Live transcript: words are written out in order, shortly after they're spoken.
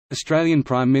Australian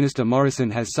Prime Minister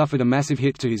Morrison has suffered a massive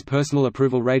hit to his personal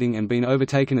approval rating and been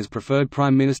overtaken as preferred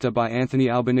Prime Minister by Anthony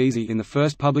Albanese in the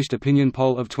first published opinion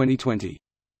poll of 2020.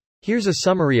 Here's a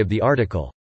summary of the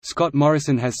article. Scott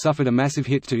Morrison has suffered a massive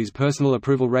hit to his personal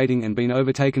approval rating and been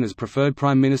overtaken as preferred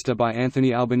Prime Minister by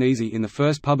Anthony Albanese in the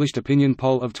first published opinion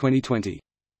poll of 2020.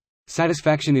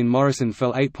 Satisfaction in Morrison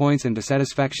fell 8 points and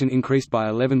dissatisfaction increased by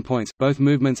 11 points, both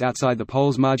movements outside the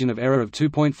poll's margin of error of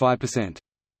 2.5%.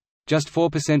 Just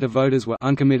 4% of voters were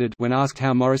uncommitted when asked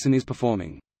how Morrison is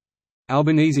performing.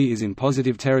 Albanese is in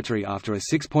positive territory after a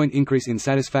 6-point increase in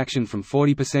satisfaction from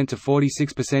 40% to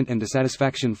 46% and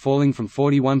dissatisfaction falling from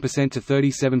 41% to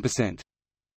 37%.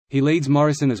 He leads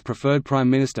Morrison as preferred Prime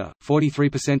Minister,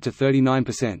 43% to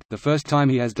 39%, the first time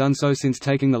he has done so since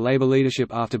taking the Labour leadership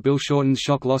after Bill Shorten's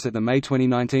shock loss at the May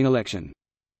 2019 election.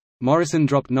 Morrison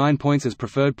dropped 9 points as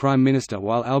preferred Prime Minister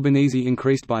while Albanese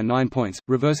increased by 9 points,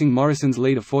 reversing Morrison's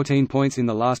lead of 14 points in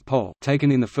the last poll,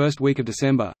 taken in the first week of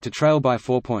December, to trail by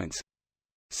 4 points.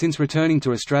 Since returning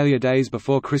to Australia days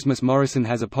before Christmas, Morrison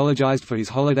has apologised for his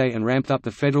holiday and ramped up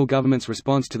the federal government's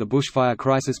response to the bushfire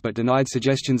crisis but denied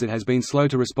suggestions it has been slow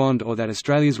to respond or that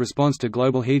Australia's response to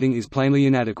global heating is plainly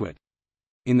inadequate.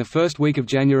 In the first week of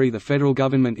January, the federal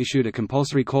government issued a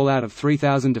compulsory call-out of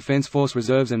 3,000 Defence Force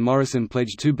reserves and Morrison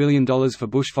pledged $2 billion for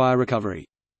bushfire recovery.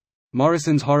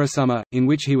 Morrison's horror summer, in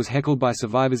which he was heckled by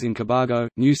survivors in Cobargo,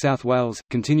 New South Wales,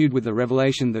 continued with the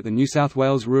revelation that the New South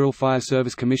Wales Rural Fire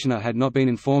Service Commissioner had not been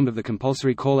informed of the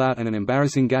compulsory call-out and an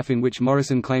embarrassing gaffe in which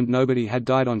Morrison claimed nobody had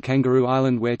died on Kangaroo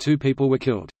Island where 2 people were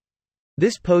killed.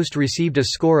 This post received a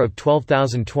score of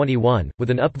 12,021, with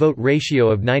an upvote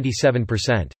ratio of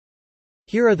 97%.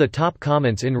 Here are the top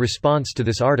comments in response to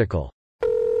this article.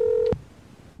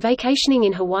 Vacationing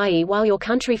in Hawaii while your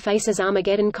country faces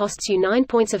Armageddon costs you 9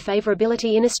 points of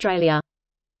favorability in Australia.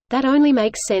 That only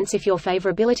makes sense if your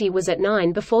favorability was at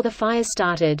 9 before the fires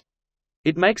started.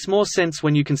 It makes more sense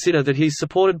when you consider that he's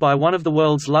supported by one of the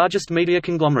world's largest media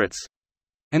conglomerates.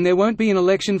 And there won't be an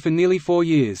election for nearly 4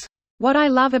 years. What I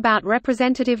love about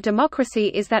representative democracy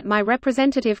is that my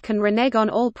representative can renege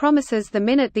on all promises the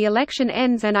minute the election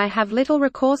ends and I have little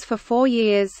recourse for 4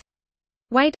 years.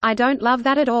 Wait, I don't love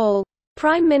that at all.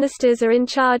 Prime ministers are in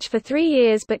charge for 3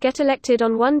 years but get elected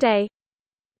on one day.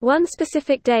 One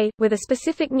specific day, with a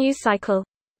specific news cycle.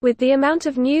 With the amount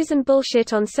of news and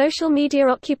bullshit on social media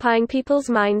occupying people's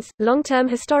minds, long-term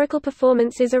historical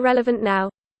performance is irrelevant now.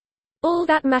 All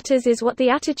that matters is what the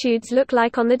attitudes look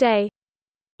like on the day.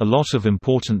 A lot of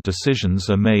important decisions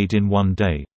are made in one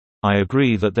day. I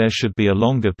agree that there should be a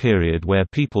longer period where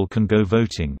people can go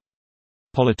voting.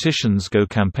 Politicians go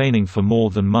campaigning for more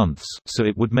than months, so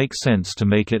it would make sense to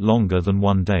make it longer than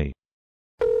one day.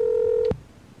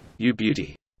 You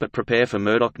beauty. But prepare for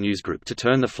Murdoch News Group to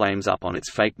turn the flames up on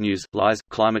its fake news, lies,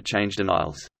 climate change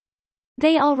denials.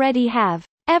 They already have.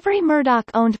 Every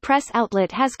Murdoch-owned press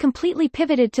outlet has completely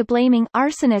pivoted to blaming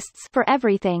arsonists for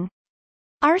everything.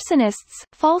 Arsonists,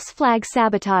 false flag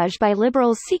sabotage by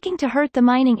liberals seeking to hurt the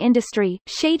mining industry,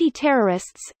 shady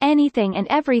terrorists, anything and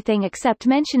everything except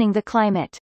mentioning the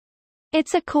climate.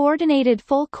 It's a coordinated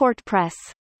full-court press.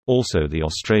 Also, the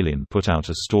Australian put out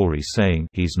a story saying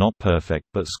he's not perfect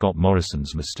but Scott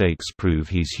Morrison's mistakes prove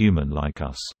he's human like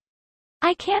us.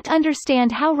 I can't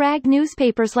understand how rag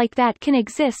newspapers like that can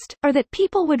exist, or that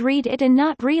people would read it and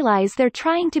not realize they're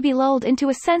trying to be lulled into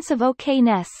a sense of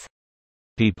okayness.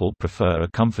 People prefer a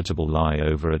comfortable lie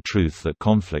over a truth that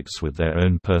conflicts with their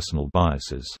own personal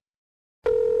biases.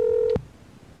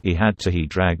 He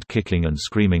dragged kicking and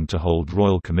screaming to hold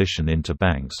Royal Commission into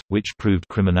banks, which proved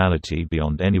criminality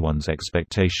beyond anyone's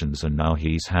expectations, and now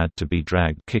he's had to be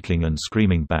dragged kicking and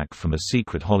screaming back from a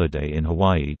secret holiday in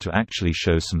Hawaii to actually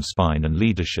show some spine and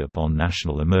leadership on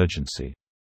national emergency.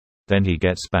 Then he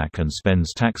gets back and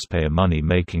spends taxpayer money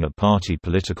making a party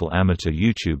political amateur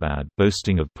YouTube ad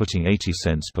boasting of putting 80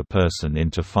 cents per person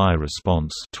into fire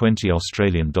response, $20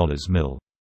 Australian mil.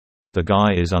 The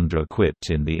guy is under-equipped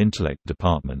in the intellect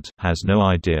department, has no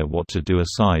idea what to do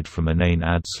aside from inane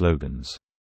ad slogans.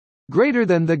 Greater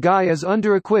than the guy is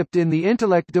under-equipped in the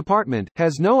intellect department,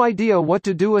 has no idea what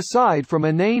to do aside from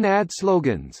inane ad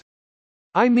slogans.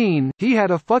 I mean, he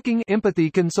had a fucking empathy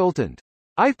consultant.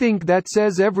 I think that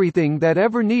says everything that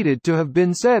ever needed to have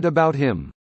been said about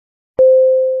him.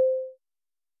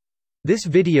 This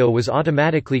video was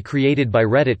automatically created by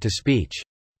Reddit to speech.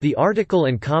 The article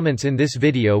and comments in this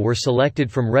video were selected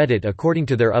from Reddit according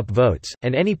to their upvotes,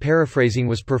 and any paraphrasing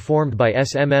was performed by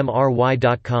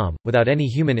smmry.com, without any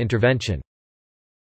human intervention.